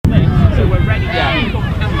So we're ready.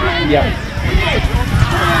 Yeah.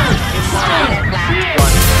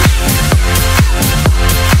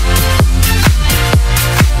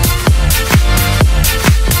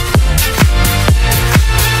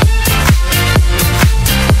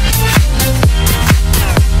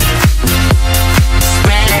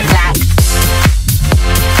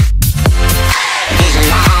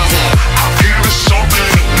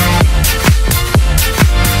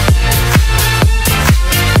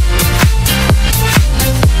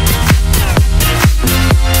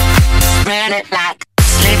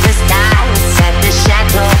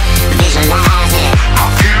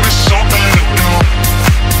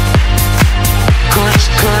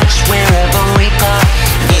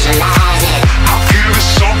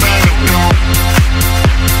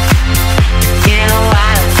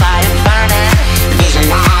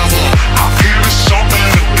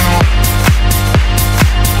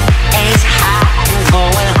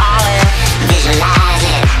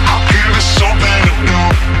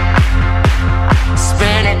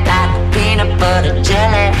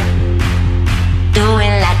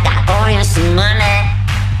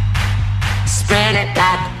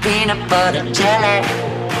 Peanut butter jelly.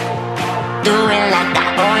 Do it like I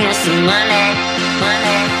owe you some money,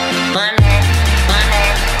 money, money, money,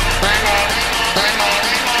 money, money.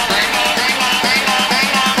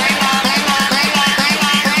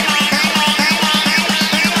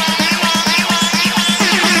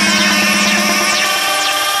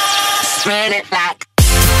 Spread it like.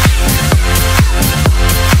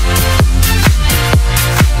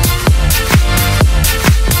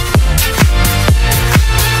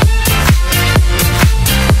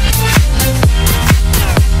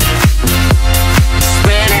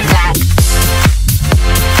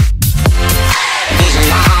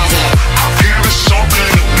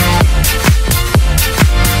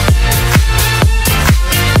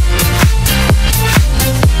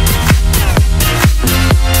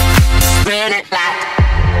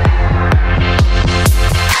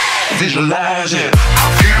 Visualize it.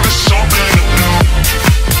 I'll give it something to do.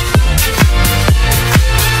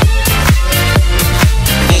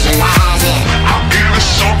 Visualize it. I'll give it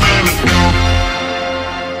something to do.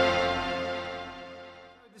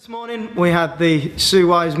 This morning we had the Sue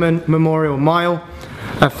Wiseman Memorial Mile.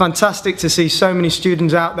 Fantastic to see so many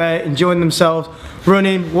students out there enjoying themselves,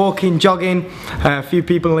 running, walking, jogging. A few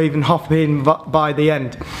people even hopping by the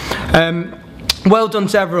end. Well done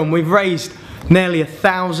to everyone. We've raised nearly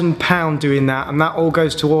 £1,000 doing that, and that all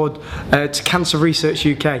goes toward to Cancer Research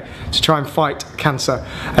UK to try and fight cancer.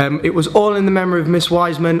 It was all in the memory of Miss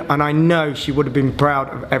Wiseman, and I know she would have been proud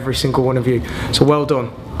of every single one of you. So well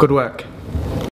done, good work.